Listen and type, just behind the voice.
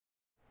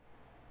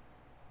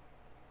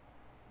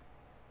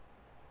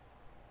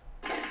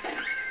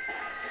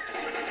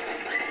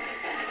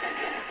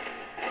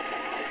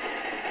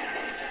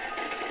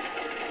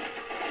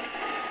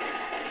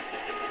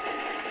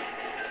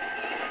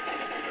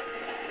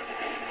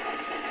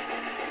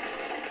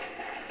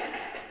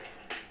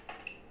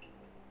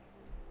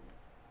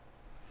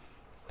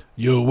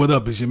Yo, what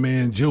up? It's your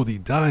man Jody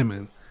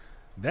Diamond.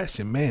 That's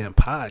your man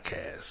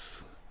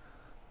podcast.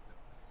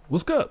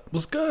 What's good?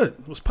 What's good?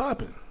 What's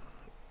popping?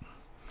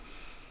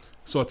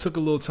 So I took a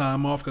little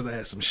time off because I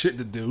had some shit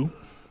to do,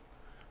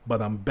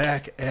 but I'm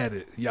back at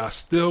it. Y'all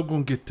still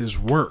gonna get this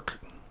work.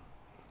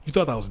 You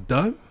thought I was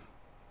done?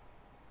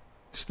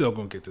 Still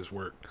gonna get this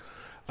work.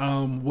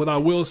 What I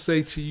will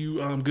say to you,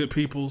 good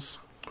peoples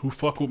who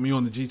fuck with me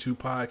on the G2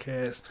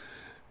 podcast,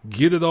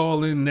 get it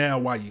all in now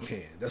while you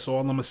can. That's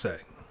all I'm gonna say.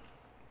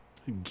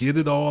 Get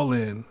it all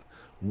in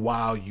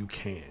while you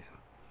can.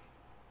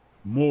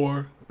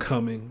 More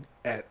coming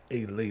at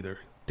a later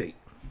date.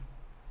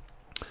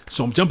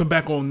 So I'm jumping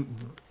back on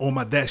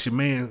my Dash Your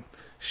Man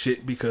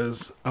shit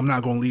because I'm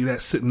not going to leave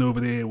that sitting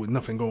over there with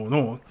nothing going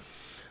on.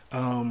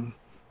 And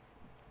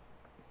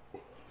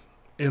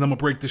I'm going to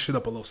break this shit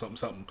up a little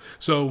something.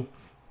 So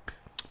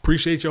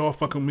appreciate y'all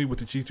fucking with me with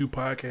the G2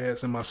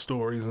 podcast and my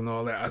stories and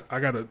all that. I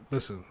got a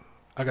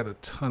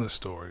ton of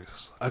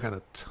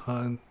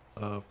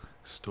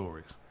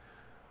stories.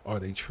 Are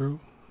they true?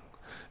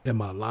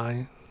 Am I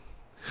lying?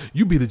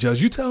 You be the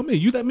judge. You tell me.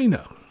 You let me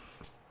know.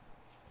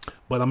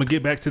 But I'm going to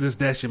get back to this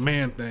Dash Your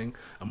Man thing.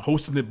 I'm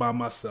hosting it by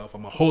myself.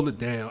 I'm going to hold it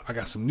down. I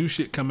got some new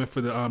shit coming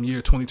for the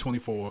year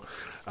 2024.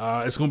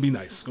 It's going to be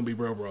nice. It's going to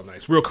be real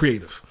nice. Real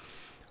creative.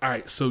 All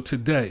right. So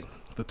today,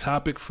 the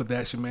topic for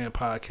Dash Your Man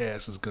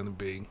podcast is going to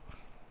be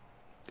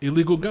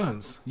illegal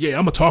guns. Yeah,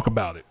 I'm going to talk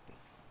about it.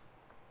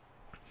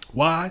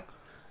 Why?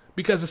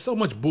 Because there's so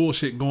much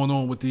bullshit going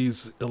on with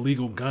these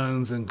illegal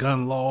guns and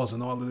gun laws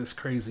and all of this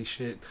crazy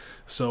shit.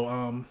 So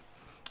I'm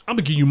going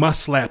to give you my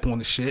slap on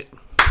the shit.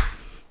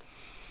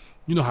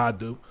 You know how I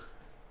do.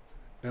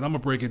 And I'm going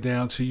to break it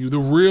down to you. The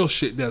real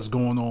shit that's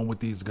going on with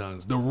these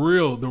guns. The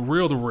real.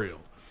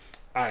 All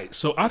right,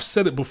 so I've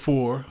said it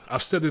before.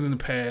 I've said it in the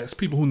past.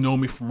 People who know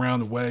me from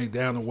around the way,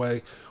 down the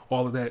way,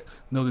 all of that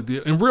know the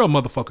deal. And real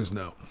motherfuckers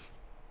know.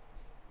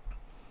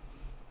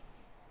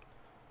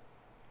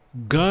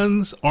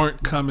 Guns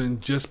aren't coming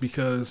just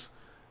because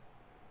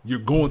you're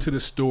going to the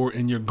store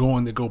and you're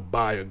going to go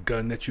buy a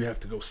gun that you have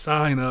to go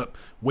sign up,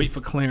 wait for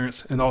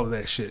clearance, and all of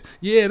that shit.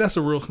 Yeah, that's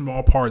a real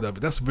small part of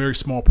it. That's a very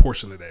small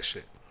portion of that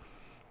shit.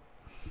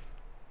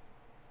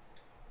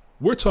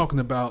 We're talking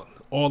about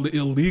all the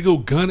illegal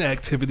gun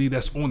activity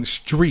that's on the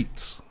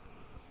streets.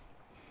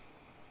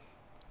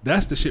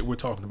 That's the shit we're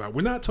talking about.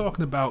 We're not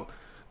talking about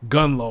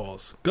gun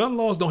laws. Gun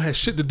laws don't have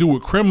shit to do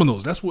with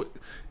criminals. That's what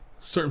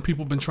certain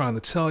people have been trying to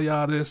tell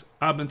y'all this.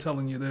 I've been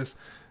telling you this.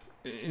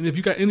 And if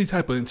you got any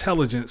type of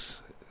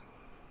intelligence,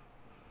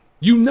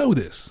 you know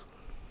this.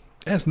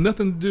 It has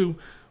nothing to do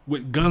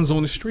with guns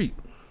on the street.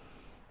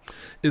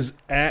 It's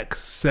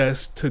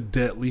access to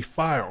deadly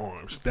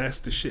firearms.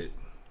 That's the shit,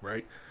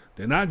 right?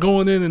 They're not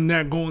going in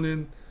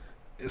and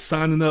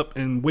signing up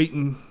and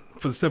waiting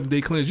for the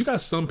 7-day clearance. You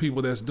got some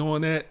people that's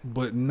doing that,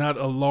 but not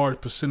a large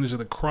percentage of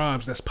the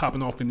crimes that's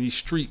popping off in these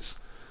streets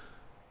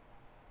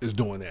is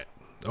doing that.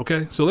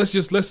 Okay, so let's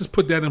just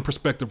put that in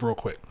perspective real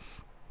quick.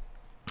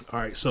 All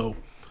right, so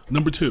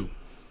number 2,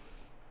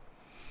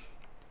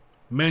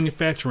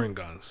 manufacturing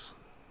guns.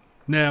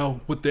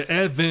 Now, with the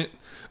advent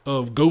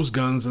of ghost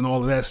guns and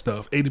all of that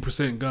stuff,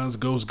 80% guns,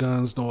 ghost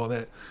guns, and all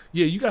that.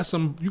 Yeah, you got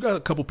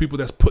a couple people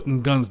that's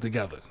putting guns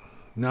together.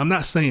 Now, I'm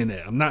not saying that,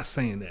 and I'm not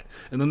saying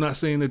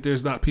that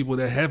there's not people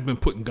that have been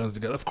putting guns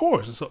together. Of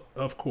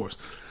course.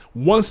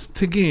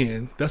 Once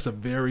again, that's a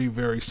very,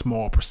 very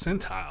small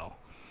percentile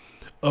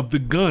of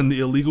the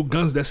illegal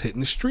guns that's hitting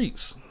the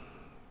streets.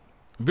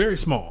 Very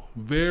small.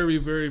 Very,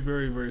 very,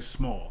 very, very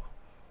small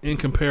in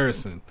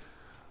comparison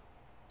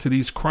to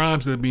these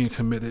crimes that are being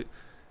committed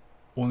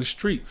on the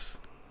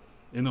streets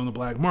and on the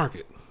black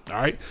market. All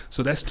right?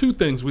 So that's 2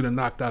 things we done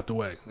knocked out the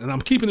way. And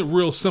I'm keeping it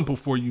real simple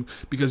for you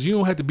because you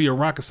don't have to be a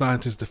rocket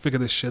scientist to figure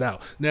this shit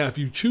out. Now, if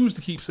you choose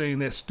to keep saying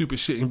that stupid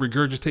shit and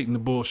regurgitating the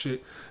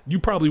bullshit,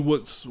 you're probably one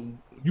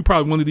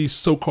of these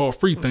so-called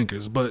free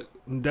thinkers, but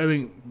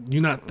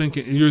you're not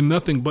thinking, you're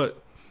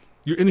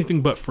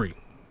anything but free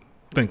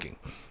thinking.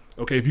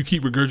 Okay, if you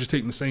keep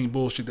regurgitating the same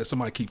bullshit that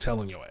somebody keep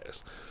telling your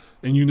ass,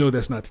 and you know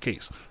that's not the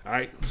case. All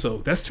right, so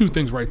that's 2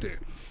 things right there.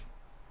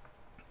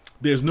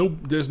 There's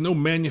no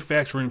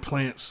manufacturing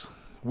plants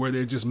where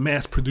they're just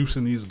mass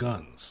producing these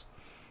guns.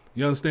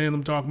 You understand what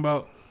I'm talking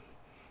about?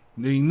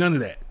 There ain't none of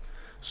that.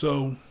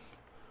 So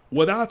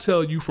what I'll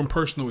tell you from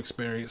personal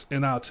experience,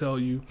 and I'll tell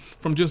you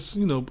from just,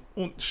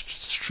 on the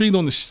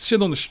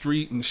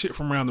street and shit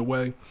from around the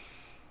way,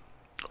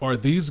 are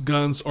these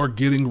guns are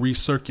getting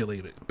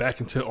recirculated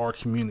back into our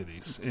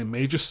communities in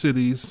major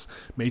cities,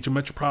 major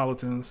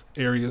metropolitan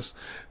areas.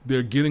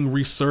 They're getting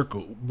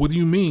recircled. What do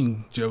you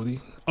mean,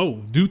 Jody?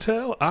 Oh, do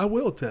tell? I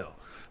will tell.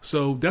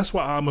 So that's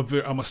why I'm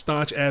a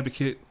staunch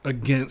advocate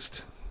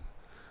against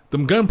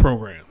them gun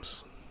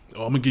programs.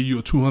 Oh, I'm gonna give you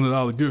a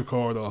 $200 gift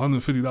card or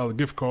 $150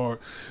 gift card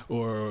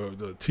or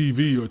the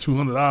TV or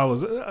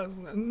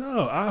 $200.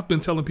 No, I've been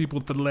telling people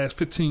for the last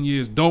 15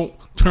 years, don't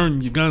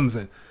turn your guns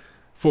in.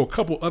 For a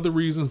couple other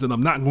reasons that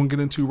I'm not going to get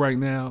into right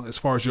now, as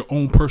far as your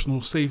own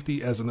personal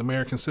safety as an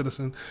American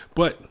citizen.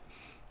 But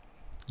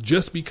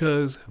just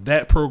because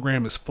that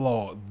program is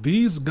flawed.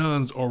 These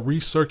guns are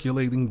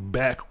recirculating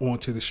back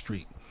onto the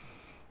street.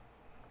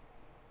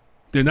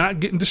 They're not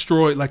getting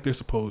destroyed like they're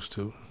supposed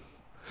to.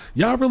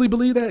 Y'all really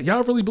believe that?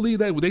 Y'all really believe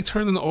that when they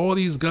turn into all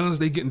these guns,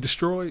 they getting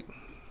destroyed?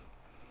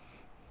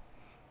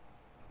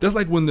 That's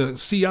like when the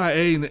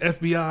CIA and the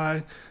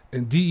FBI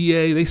and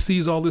DEA, they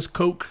seize all this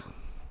coke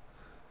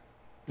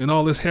and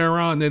all this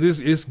heroin that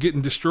is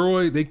getting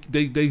destroyed. They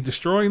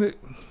destroying it.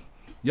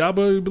 Y'all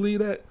really believe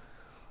that?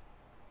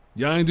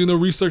 Y'all ain't do no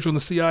research on the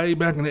CIA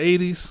back in the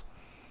 80s.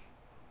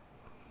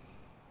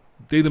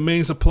 They the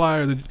main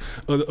supplier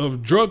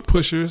of drug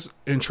pushers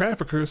and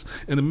traffickers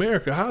in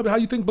America. How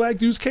you think black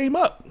dudes came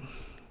up?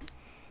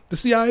 The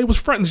CIA was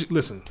fronting.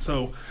 Listen,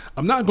 so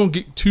I'm not going to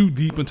get too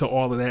deep into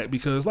all of that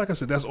because, like I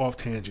said, that's off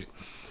tangent.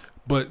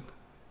 But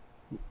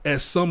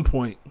at some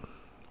point,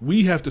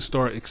 we have to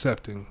start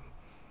accepting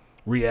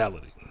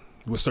reality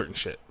with certain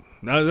shit.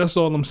 Now, that's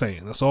all I'm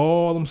saying. That's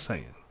all I'm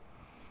saying.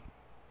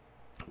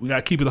 We got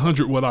to keep it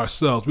 100 with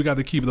ourselves. We got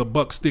to keep it a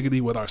buck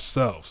stickity with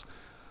ourselves.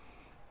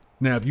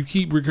 Now, if you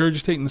keep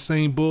regurgitating the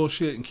same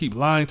bullshit and keep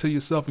lying to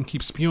yourself and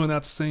keep spewing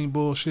out the same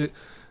bullshit,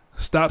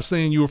 stop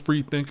saying you're a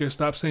free thinker.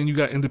 Stop saying you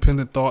got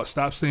independent thought.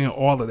 Stop saying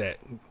all of that.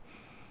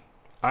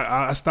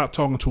 I stopped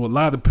talking to a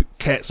lot of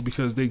cats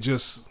because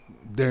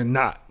they're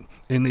not.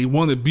 And they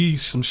want to be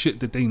some shit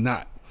that they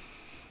not.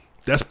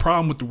 That's the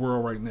problem with the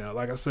world right now.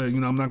 Like I said,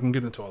 I'm not going to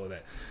get into all of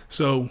that.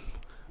 So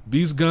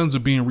these guns are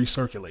being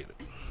recirculated.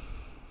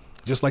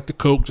 Just like the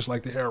coke, just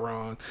like the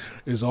heroin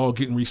is all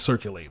getting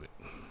recirculated.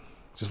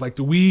 Just like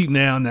the weed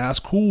now it's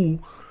cool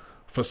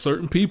for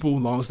certain people,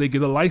 as long as they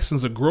get a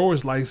license, a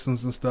grower's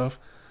license and stuff,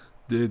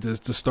 to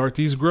start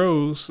these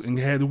grows and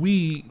have the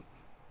weed.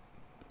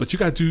 But you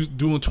got to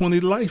do 20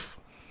 to life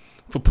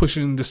for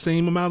pushing the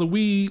same amount of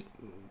weed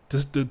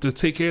to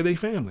take care of their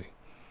family.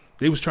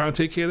 They was trying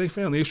to take care of their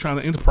family. They was trying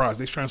to enterprise.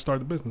 They was trying to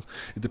start a business.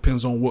 It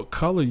depends on what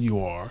color you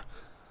are.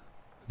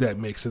 That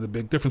makes it a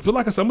big difference. But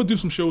like I said, I'm going to do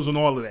some shows on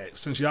all of that.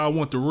 Since y'all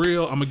want the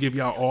real, I'm going to give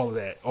y'all all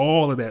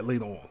of that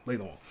later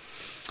on.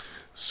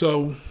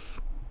 So,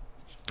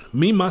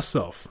 me,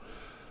 myself,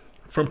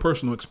 from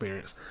personal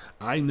experience,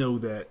 I know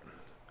that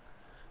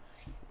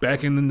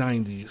back in the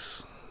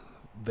 90s,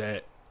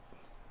 that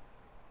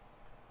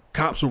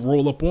cops will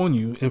roll up on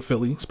you in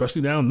Philly,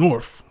 especially down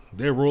north.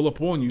 They'll roll up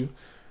on you,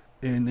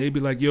 and they be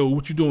like, yo,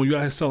 what you doing? You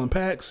out here selling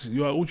packs?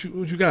 What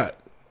you got?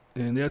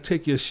 And they'll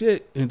take your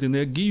shit, and then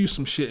they'll give you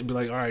some shit and be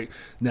like, all right,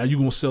 now you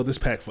going to sell this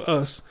pack for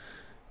us.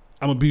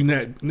 I'm going to be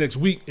that next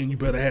week, and you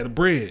better have the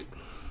bread.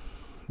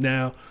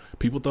 Now,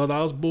 people thought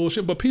I was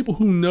bullshit, but people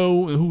who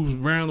know and who's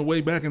around the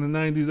way back in the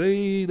 90s,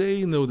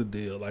 they know the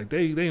deal. Like,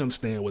 they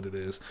understand what it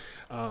is.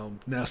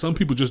 Now, some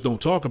people just don't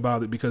talk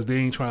about it because they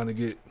ain't trying to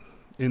get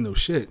in no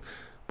shit.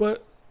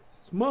 But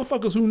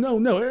motherfuckers who know.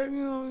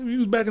 You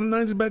was back in the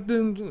 90s back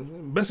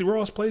then, Bessie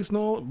Ross place and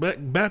all,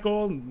 back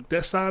on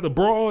that side of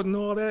Broad and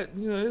all that.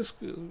 It's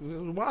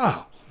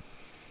wow.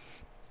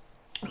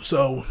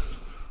 So,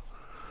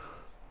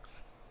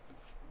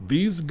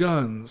 these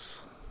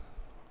guns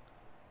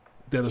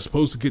that are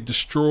supposed to get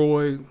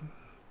destroyed,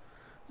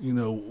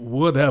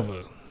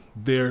 whatever,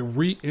 they're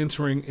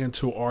re-entering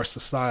into our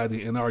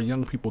society and our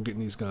young people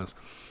getting these guns.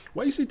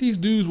 Why you see these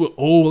dudes with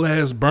old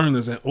ass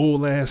burners and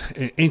old ass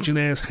and ancient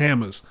ass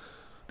hammers?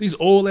 These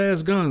old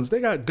ass guns. They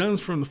got guns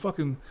from the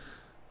fucking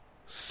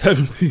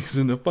 70s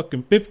and the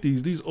fucking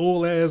 50s. These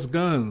old ass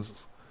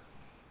guns.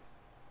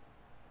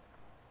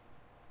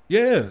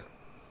 Yeah.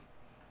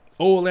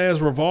 Old ass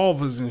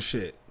revolvers and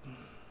shit.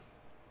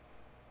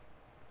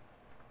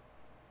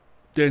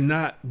 They're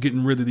not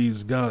getting rid of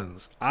these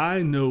guns. I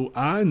know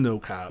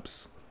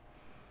cops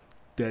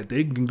that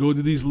they can go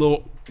to these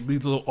little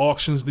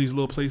auctions, these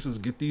little places,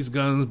 get these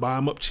guns, buy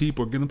them up cheap,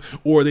 or get them,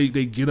 or they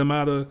get them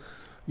out of,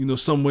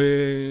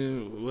 somewhere,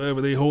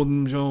 wherever they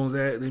holding them Jones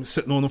at. They've been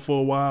sitting on them for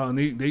a while, and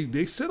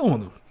they sit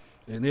on them,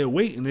 and they're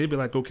waiting. They be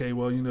like, okay,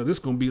 well, this is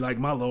gonna be like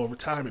my little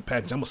retirement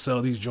package. I'm gonna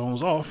sell these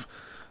Jones off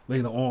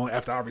later on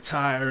after I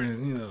retire,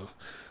 and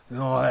and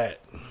all that.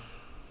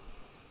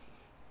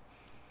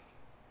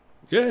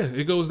 Yeah,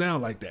 it goes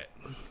down like that.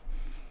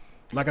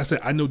 Like I said,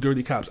 I know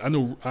dirty cops. I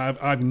know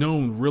I've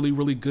known really,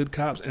 really good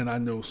cops, and I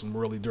know some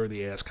really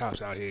dirty ass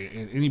cops out here.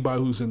 And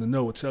anybody who's in the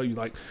know will tell you,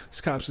 like,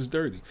 this cops is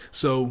dirty.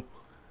 So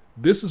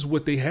this is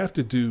what they have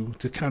to do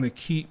to kind of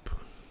keep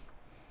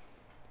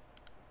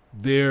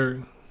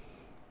their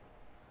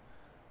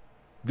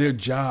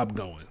job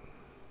going.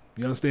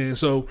 You understand?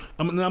 So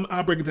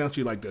I'll break it down to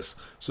you like this.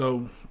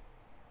 So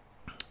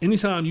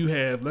anytime you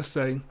have, let's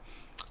say,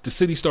 the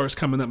city starts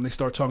coming up and they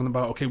start talking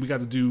about, okay, we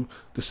got to do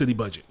the city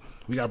budget.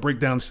 We got to break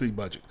down the city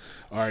budget.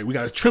 All right, we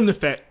got to trim the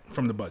fat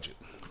from the budget.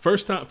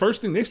 First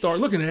thing they start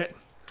looking at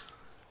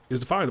is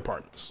the fire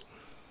departments.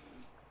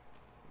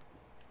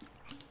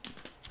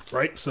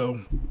 Right?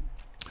 So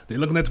they're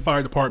looking at the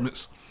fire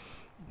departments.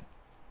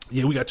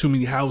 Yeah, we got too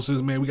many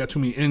houses, man. We got too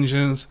many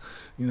engines.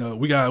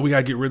 We got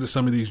to get rid of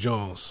some of these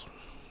Jones.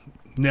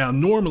 Now,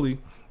 normally,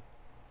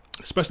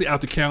 especially out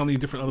the county,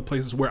 different other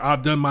places where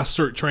I've done my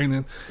CERT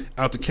training,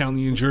 out the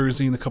county in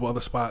Jersey and a couple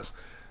other spots,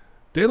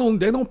 They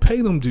don't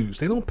pay them dudes.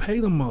 They don't pay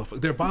them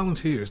motherfuckers. They're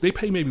volunteers. They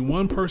pay maybe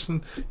one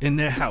person in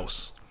their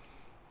house.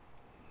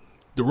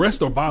 The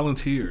rest are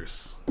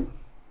volunteers.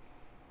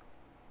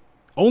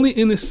 Only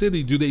in the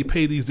city do they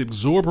pay these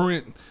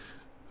exorbitant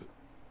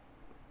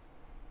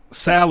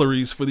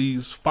salaries for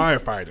these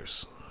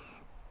firefighters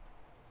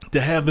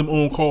to have them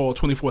on call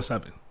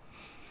 24/7,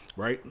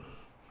 right?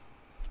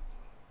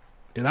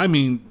 And I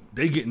mean,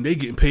 they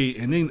getting paid,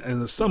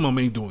 and some of them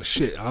ain't doing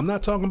shit. I'm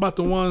not talking about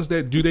the ones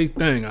that do their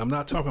thing. I'm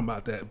not talking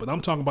about that, but I'm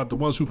talking about the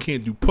ones who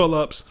can't do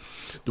pull-ups,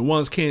 the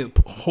ones can't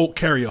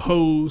carry a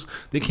hose,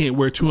 they can't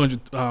wear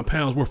 200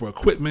 pounds worth of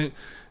equipment.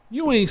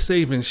 You ain't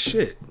saving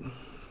shit.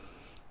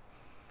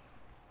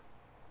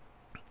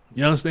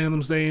 You understand what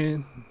I'm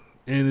saying?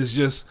 And it's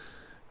just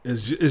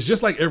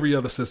like every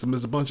other system.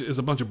 It's a bunch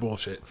of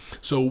bullshit.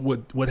 So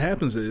what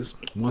happens is,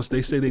 once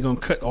they say they're gonna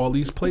cut all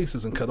these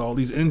places and cut all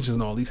these engines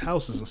and all these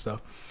houses and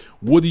stuff,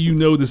 what do you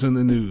notice in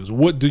the news?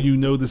 What do you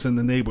notice in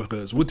the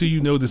neighborhoods? What do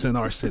you notice in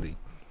our city?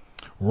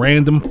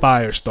 Random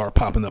fires start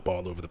popping up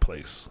all over the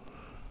place.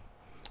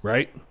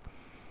 Right?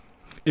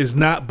 It's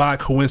not by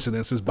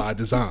coincidence, it's by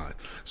design.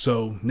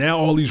 So now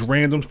all these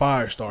random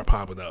fires start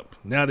popping up.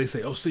 Now they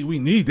say, oh, see, we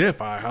need that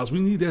firehouse, we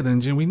need that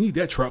engine, we need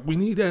that truck, we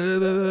need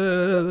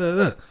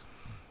that.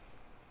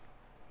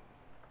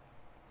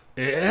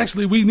 And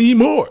actually, we need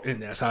more.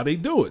 And that's how they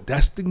do it.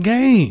 That's the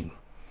game.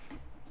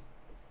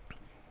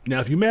 Now,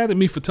 if you're mad at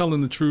me for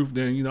telling the truth,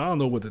 then, I don't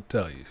know what to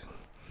tell you.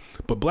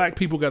 But black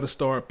people got to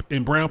start,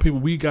 and brown people,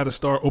 we got to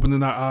start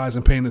opening our eyes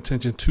and paying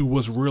attention to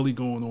what's really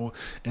going on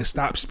and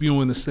stop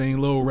spewing the same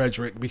little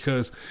rhetoric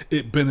because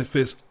it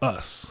benefits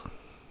us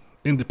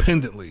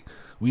independently.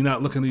 We're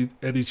not looking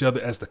at each other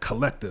as the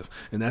collective,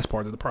 and that's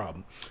part of the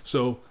problem.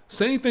 So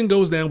same thing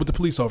goes down with the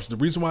police officers. The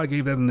reason why I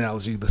gave that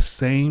analogy, the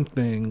same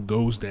thing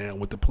goes down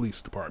with the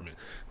police department.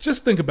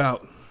 Just think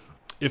about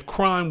if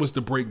crime was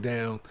to break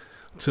down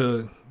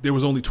to there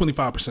was only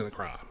 25% of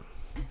crime.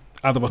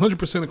 Out of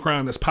 100% of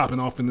crime that's popping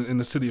off in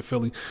the city of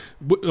Philly,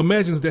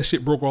 imagine if that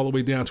shit broke all the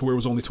way down to where it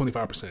was only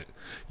 25%.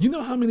 You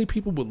know how many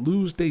people would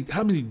lose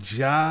how many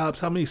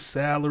jobs, how many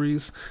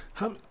salaries,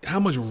 how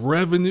much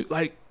revenue?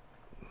 Like,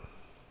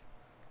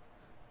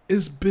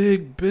 it's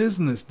big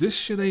business. This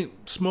shit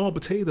ain't small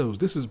potatoes.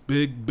 This is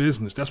big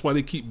business. That's why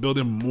they keep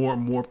building more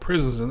and more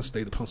prisons in the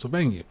state of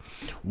Pennsylvania.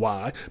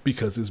 Why?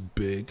 Because it's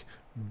big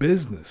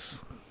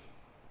business.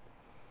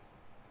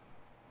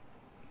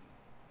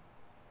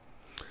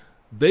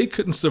 They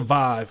couldn't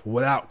survive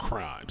without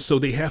crime, so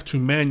they have to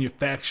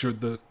manufacture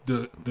the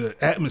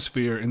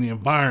atmosphere and the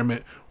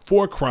environment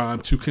for crime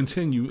to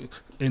continue,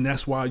 and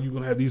that's why you're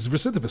gonna have these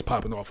recidivists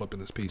popping off up in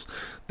this piece.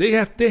 They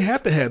have to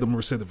have them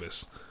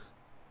recidivists.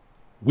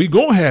 We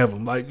gonna have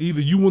them. Like,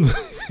 either you want,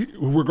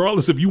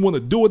 regardless if you want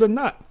to do it or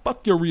not.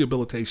 Fuck your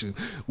rehabilitation.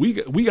 We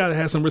gotta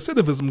have some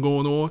recidivism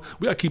going on.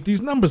 We gotta keep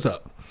these numbers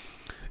up.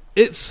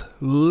 It's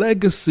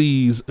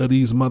legacies of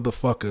these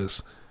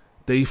motherfuckers.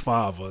 They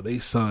father, they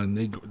son,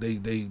 they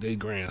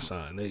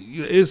grandson.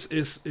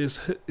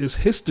 It's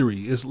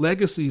history. It's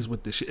legacies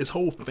with this shit. It's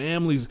whole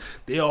families.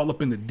 They all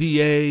up in the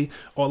DA,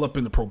 all up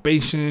in the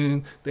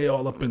probation. They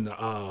all up in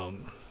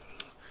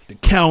the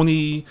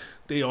county.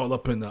 They all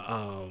up in the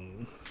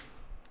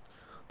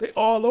They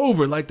all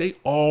over. Like, they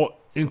all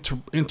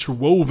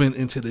interwoven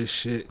into this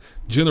shit.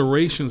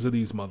 Generations of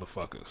these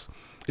motherfuckers.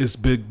 It's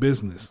big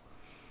business.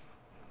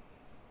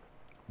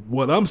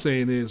 What I'm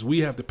saying is we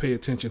have to pay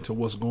attention to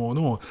what's going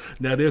on.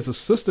 Now, there's a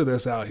sister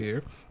that's out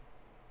here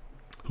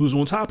who's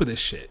on top of this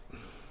shit.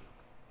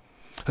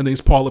 Her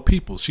name's Paula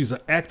Peoples. She's an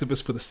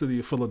activist for the city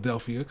of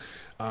Philadelphia.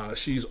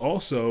 She's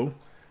also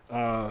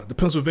the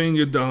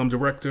Pennsylvania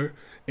director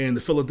and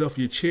the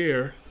Philadelphia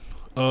chair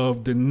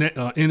of the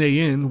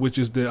NAN, which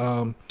is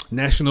the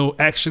National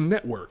Action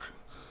Network.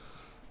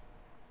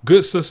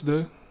 Good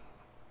sister.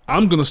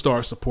 I'm going to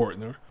start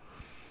supporting her.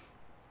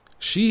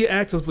 She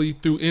actively,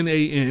 through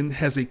NAN,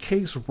 has a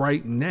case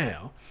right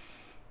now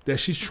that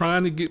she's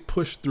trying to get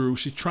pushed through.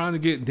 She's trying to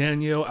get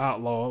Danielle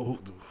Outlaw,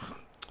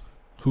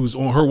 who's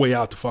on her way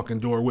out the fucking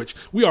door, which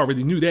we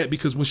already knew that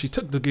because when she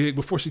took the gig,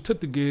 before she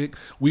took the gig,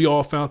 we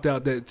all found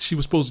out that she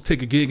was supposed to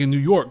take a gig in New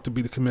York to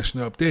be the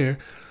commissioner up there,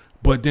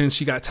 but then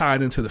she got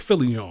tied into the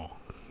Philly y'all.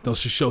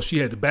 So she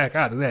had to back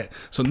out of that.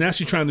 So now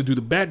she's trying to do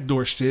the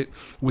backdoor shit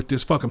with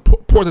this fucking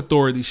Port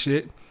Authority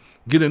shit.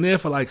 Get in there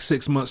for like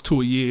 6 months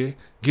to a year.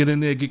 Get in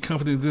there, get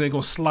confident. Then they're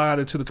going to slide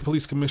it to the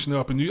police commissioner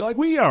up in New York. Like,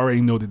 we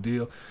already know the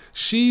deal.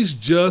 She's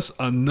just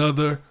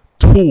another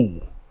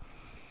tool.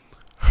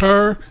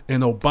 Her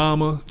and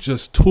Obama,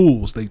 just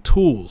tools. They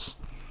tools.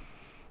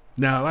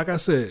 Now, like I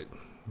said,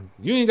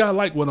 you ain't got to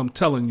like what I'm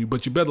telling you,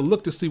 but you better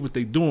look to see what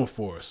they doing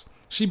for us.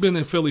 She been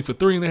in Philly for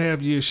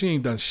 3.5 years. She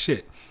ain't done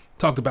shit.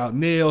 Talked about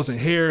nails and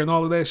hair and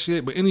all of that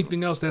shit, but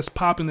anything else that's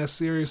popping, that's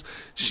serious,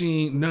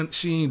 she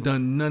ain't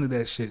done none of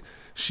that shit.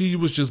 She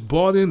was just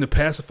brought in to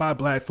pacify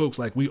black folks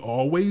like we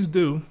always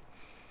do.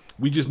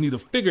 We just need a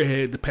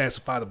figurehead to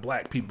pacify the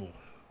black people.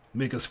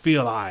 Make us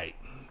feel all right.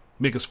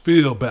 make us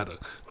feel better,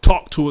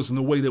 talk to us in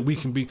a way that we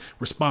can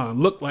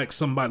respond, look like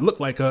somebody, look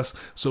like us,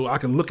 so I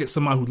can look at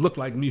somebody who look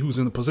like me, who's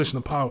in a position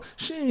of power.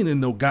 She ain't in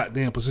no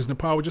goddamn position of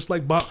power, just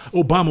like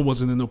Obama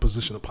wasn't in no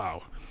position of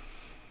power.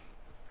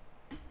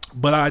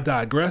 But I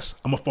digress.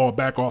 I'm gonna fall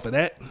back off of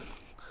that.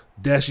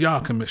 That's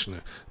y'all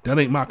commissioner. That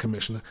ain't my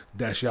commissioner.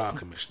 That's y'all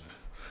commissioner.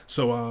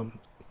 So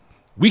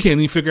we can't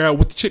even figure out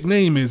what the chick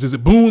name is. Is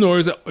it Boone or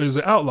is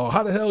it Outlaw?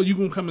 How the hell you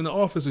gonna come in the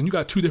office and you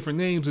got two different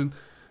names, and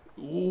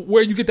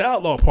where you get the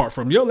Outlaw part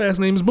from? Your last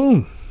name is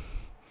Boone.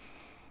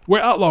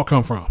 Where Outlaw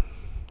come from?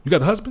 You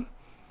got a husband?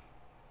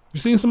 You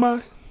seen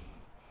somebody?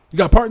 You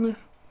got a partner?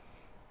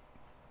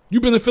 You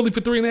been in Philly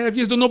for 3.5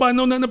 years. Don't nobody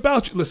know nothing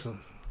about you. Listen,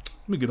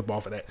 let me get up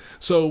off of that.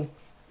 So,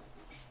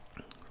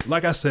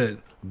 like I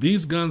said,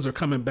 these guns are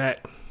coming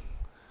back,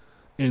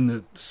 and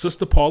the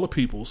sister Paula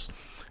Peoples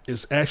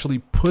is actually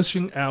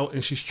pushing out,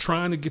 and she's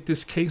trying to get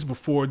this case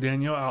before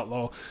Danielle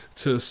Outlaw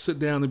to sit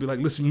down and be like,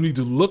 listen, you need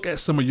to look at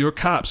some of your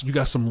cops. You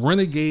got some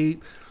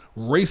renegade,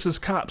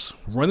 racist cops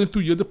running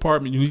through your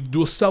department. You need to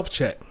do a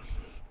self-check,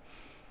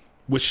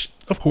 which,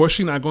 of course,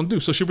 she's not going to do.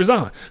 So she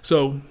resigned.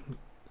 So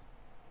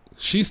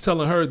she's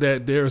telling her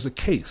that there's a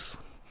case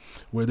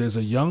where there's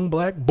a young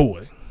black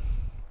boy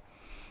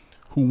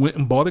who went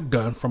and bought a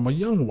gun from a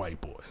young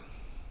white boy,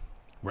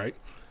 right?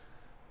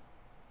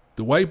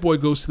 The white boy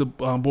goes to the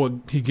boy.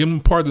 He give him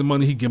part of the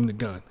money. He give him the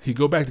gun. He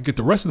go back to get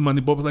the rest of the money.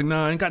 The boy was like,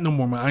 nah, I ain't got no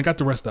more money. I ain't got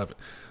the rest of it.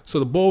 So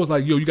the boy was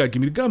like, yo, you got to give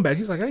me the gun back.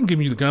 He's like, I ain't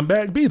giving you the gun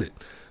back. Beat it.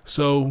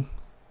 So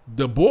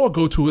the boy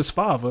go to his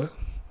father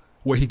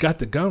where he got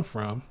the gun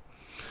from,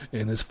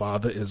 and his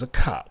father is a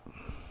cop.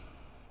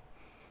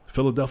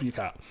 Philadelphia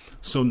cop.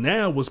 So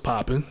now what's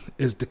popping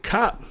is the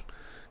cop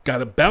got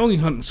a bounty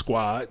hunting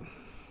squad.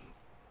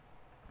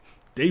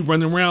 They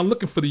running around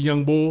looking for the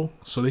young bull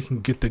so they can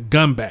get the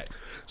gun back.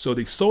 So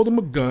they sold him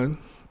a gun,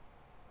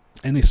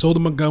 and they sold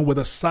him a gun with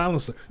a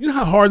silencer. You know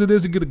how hard it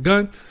is to get a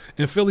gun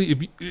in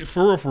Philly?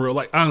 For real,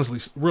 like honestly,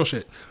 real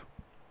shit.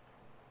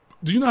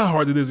 Do you know how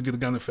hard it is to get a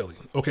gun in Philly?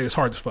 Okay, it's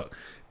hard as fuck.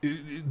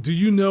 Do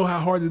you know how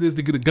hard it is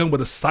to get a gun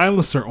with a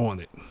silencer on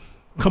it?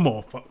 Come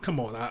on, come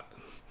on,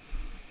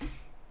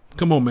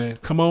 man,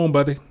 come on,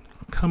 buddy.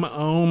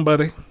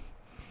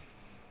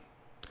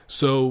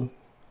 So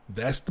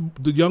that's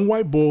the young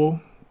white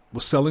boy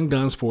was selling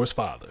guns for his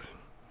father,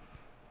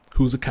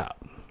 who's a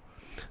cop.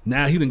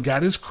 Now he done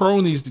got his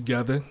cronies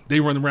together. They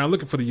run around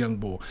looking for the young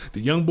boy. The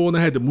young boy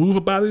had to move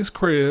up out of his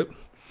crib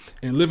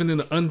and living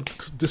in an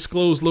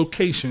undisclosed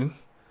location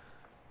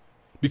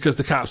because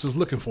the cops is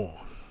looking for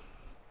him.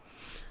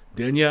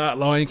 Danielle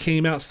Outlaw ain't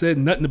came out, said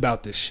nothing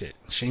about this shit.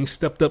 She ain't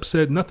stepped up,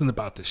 said nothing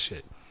about this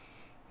shit.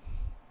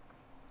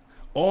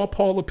 All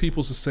Paula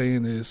Peoples is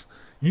saying is,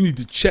 you need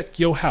to check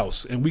your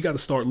house. And we got to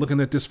start looking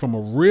at this from a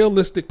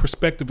realistic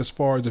perspective as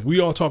far as if we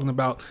are talking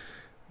about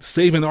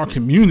saving our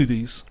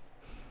communities.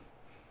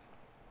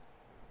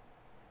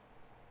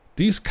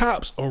 These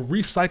cops are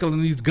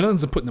recycling these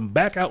guns and putting them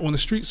back out on the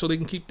street so they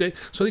can keep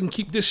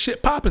this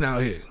shit popping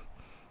out here.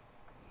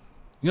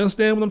 You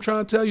understand what I'm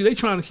trying to tell you? They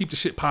trying to keep the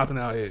shit popping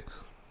out here.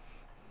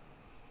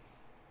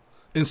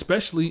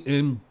 Especially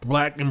in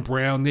black and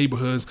brown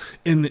neighborhoods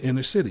in the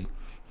inner city.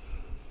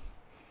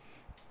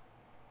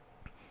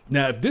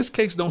 Now, if this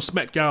case don't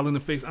smack y'all in the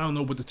face, I don't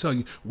know what to tell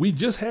you. We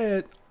just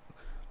had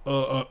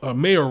a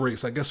mayor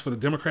race, I guess, for the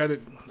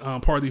Democratic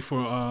Party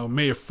for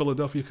mayor of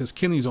Philadelphia, because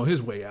Kenny's on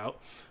his way out,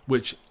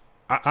 which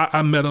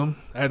I met him.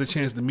 I had a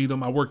chance to meet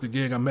him. I worked the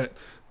gig. I met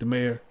the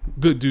mayor.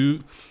 Good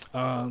dude.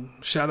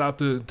 Shout out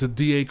to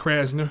D.A.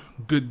 Krasner.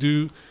 Good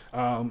dude.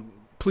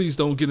 Please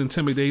don't get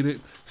intimidated.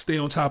 Stay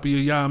on top of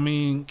your, y'all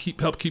mean,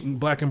 help keeping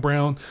black and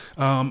brown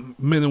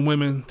men and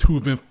women who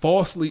have been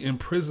falsely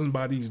imprisoned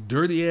by these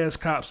dirty ass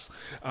cops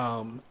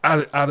out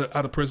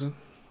of prison.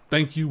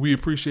 Thank you. We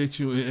appreciate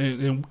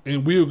you,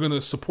 and we are going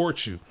to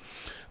support you.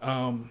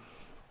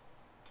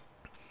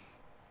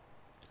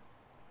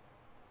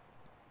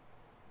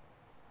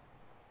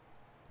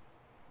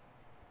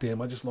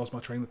 Damn, I just lost my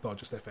train of thought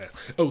just that fast.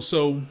 Oh,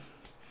 so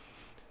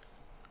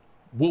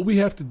what we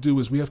have to do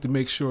is we have to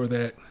make sure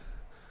that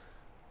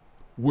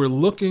we're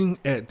looking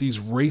at these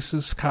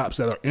racist cops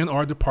that are in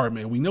our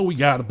department. We know we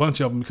got a bunch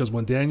of them because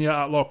when Danielle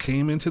Outlaw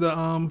came into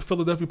the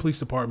Philadelphia Police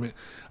Department,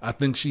 I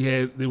think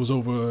there was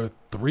over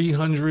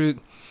 300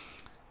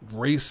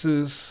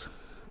 racist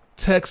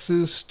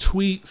texts,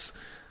 tweets,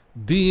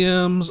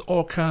 DMs,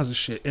 all kinds of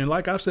shit. And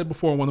like I've said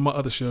before on one of my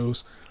other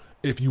shows,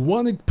 if you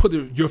want to put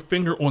your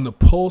finger on the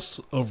pulse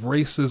of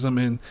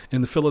racism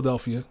in the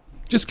Philadelphia,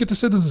 just get the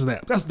Citizens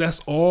app. That's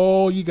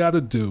all you got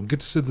to do. Get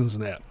the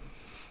Citizens app.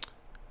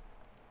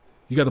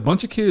 You got a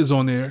bunch of kids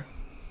on there.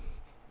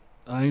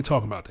 I ain't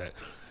talking about that.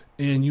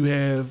 And you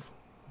have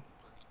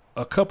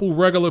a couple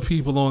regular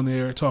people on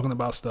there talking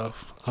about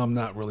stuff. I'm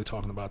not really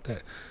talking about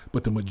that.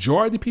 But the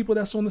majority of people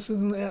that's on the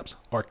Citizens apps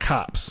are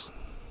cops.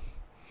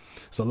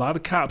 There's a lot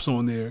of cops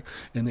on there,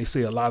 and they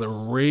say a lot of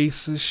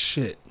racist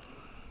shit.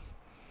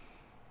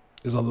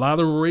 There's a lot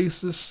of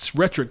racist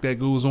rhetoric that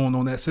goes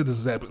on that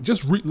Citizens app.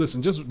 Just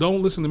listen. Just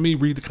don't listen to me.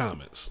 Read the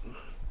comments.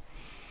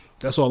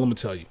 That's all I'm going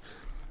to tell you.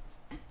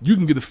 You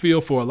can get a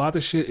feel for a lot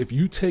of shit if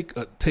you take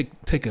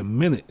a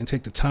minute and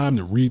take the time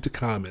to read the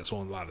comments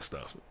on a lot of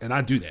stuff. And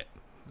I do that.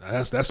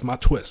 That's my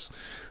twist.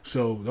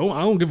 So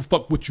I don't give a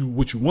fuck what you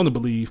want to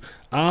believe.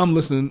 I'm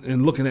listening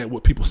and looking at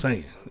what people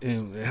saying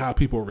and how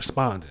people are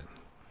responding.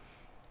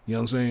 You know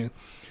what I'm saying?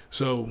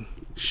 So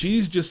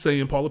she's just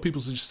saying, Paula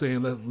Peoples is just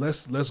saying,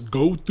 let's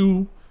go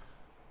through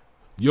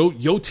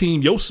your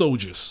team, your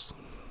soldiers,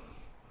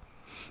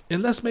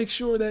 and let's make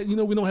sure that we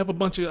don't have a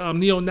bunch of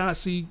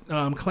neo-Nazi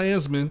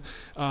Klansmen,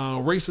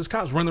 racist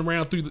cops running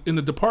around in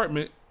the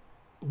department,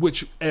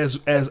 which as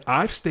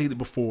I've stated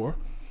before.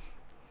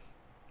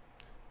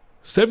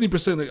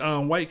 70%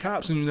 of white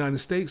cops in the United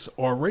States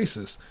are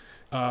racist.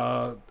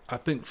 I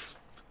think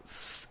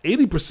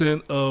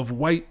 80% of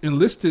white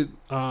enlisted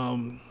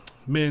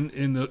men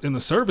in the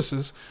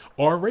services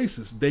are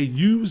racist. They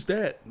use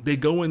that. They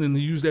go in and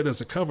they use that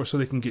as a cover so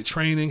they can get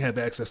training, have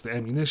access to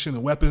ammunition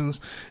and weapons,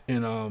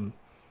 and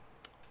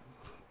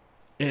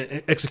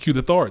execute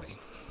authority.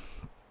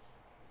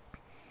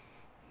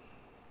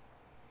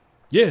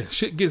 Yeah,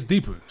 shit gets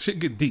deeper. Shit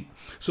get deep.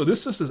 So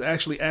this sister's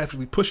actually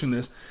pushing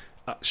this.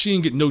 She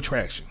ain't get no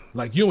traction.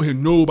 Like, you don't hear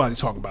nobody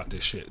talk about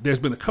this shit. There's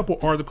been a couple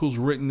articles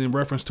written in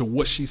reference to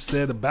what she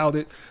said about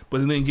it, but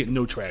it ain't getting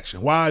no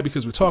traction. Why?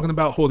 Because we're talking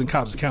about holding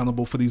cops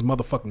accountable for these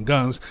motherfucking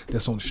guns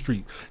that's on the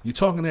street. You're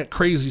talking that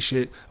crazy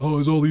shit. Oh,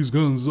 there's all these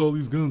guns, all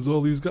these guns,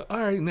 all these guns. All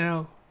right,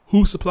 now,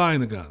 who's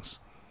supplying the guns?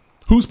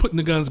 Who's putting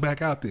the guns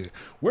back out there?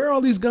 Where are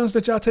all these guns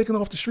that y'all taking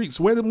off the streets?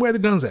 Where the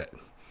guns at?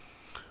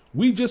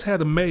 We just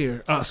had a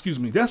mayor. That's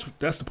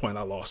the point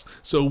I lost.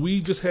 So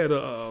we just had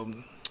a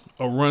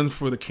run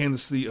for the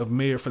candidacy of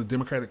mayor for the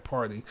Democratic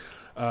Party.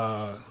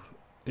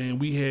 And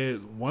we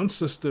had one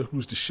sister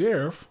who's the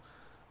sheriff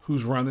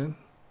who's running.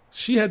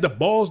 She had the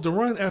balls to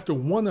run after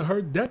one of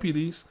her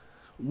deputies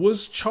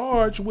was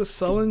charged with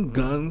selling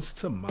guns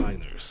to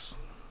minors.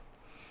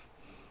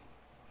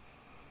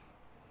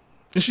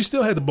 And she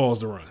still had the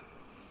balls to run.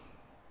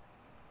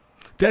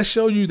 That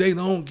show you they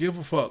don't give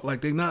a fuck.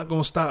 Like, they not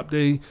going to stop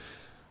they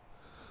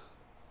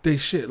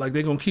shit. Like,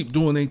 they going to keep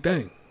doing their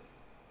thing.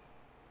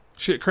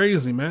 Shit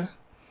crazy, man.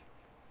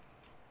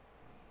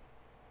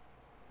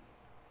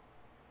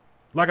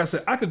 Like I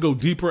said, I could go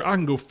deeper. I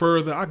can go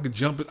further. I could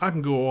jump it. I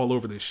can go all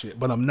over this shit.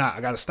 But I'm not.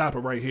 I got to stop it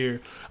right here.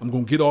 I'm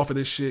going to get off of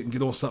this shit and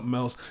get on something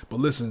else. But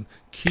listen,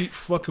 keep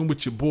fucking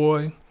with your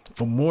boy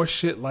for more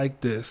shit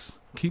like this.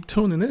 Keep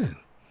tuning in.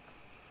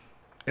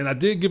 And I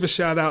did give a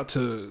shout out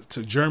to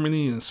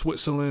Germany and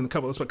Switzerland, a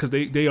couple of because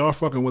they are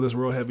fucking with us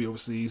real heavy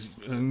overseas.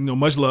 And,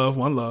 much love,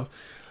 one love.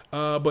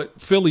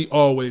 But Philly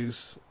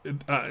always,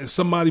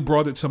 somebody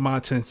brought it to my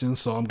attention,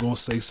 so I'm going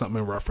to say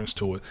something in reference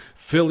to it.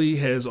 Philly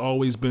has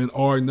always been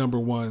our number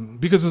one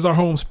because it's our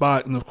home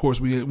spot, and of course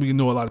we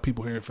know a lot of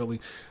people here in Philly.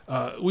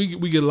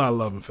 We get a lot of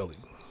love in Philly.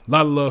 A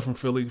lot of love from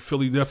Philly.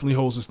 Philly definitely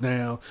holds us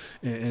down,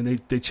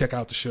 and they check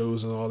out the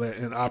shows and all that,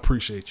 and I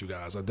appreciate you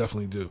guys. I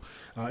definitely do.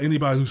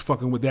 Anybody who's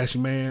fucking with Dashy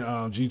Man,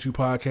 G2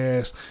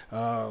 Podcast,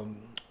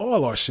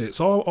 all our shits,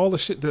 all the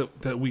shit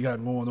that we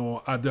got going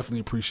on, I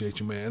definitely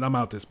appreciate you, man. And I'm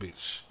out this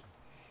bitch.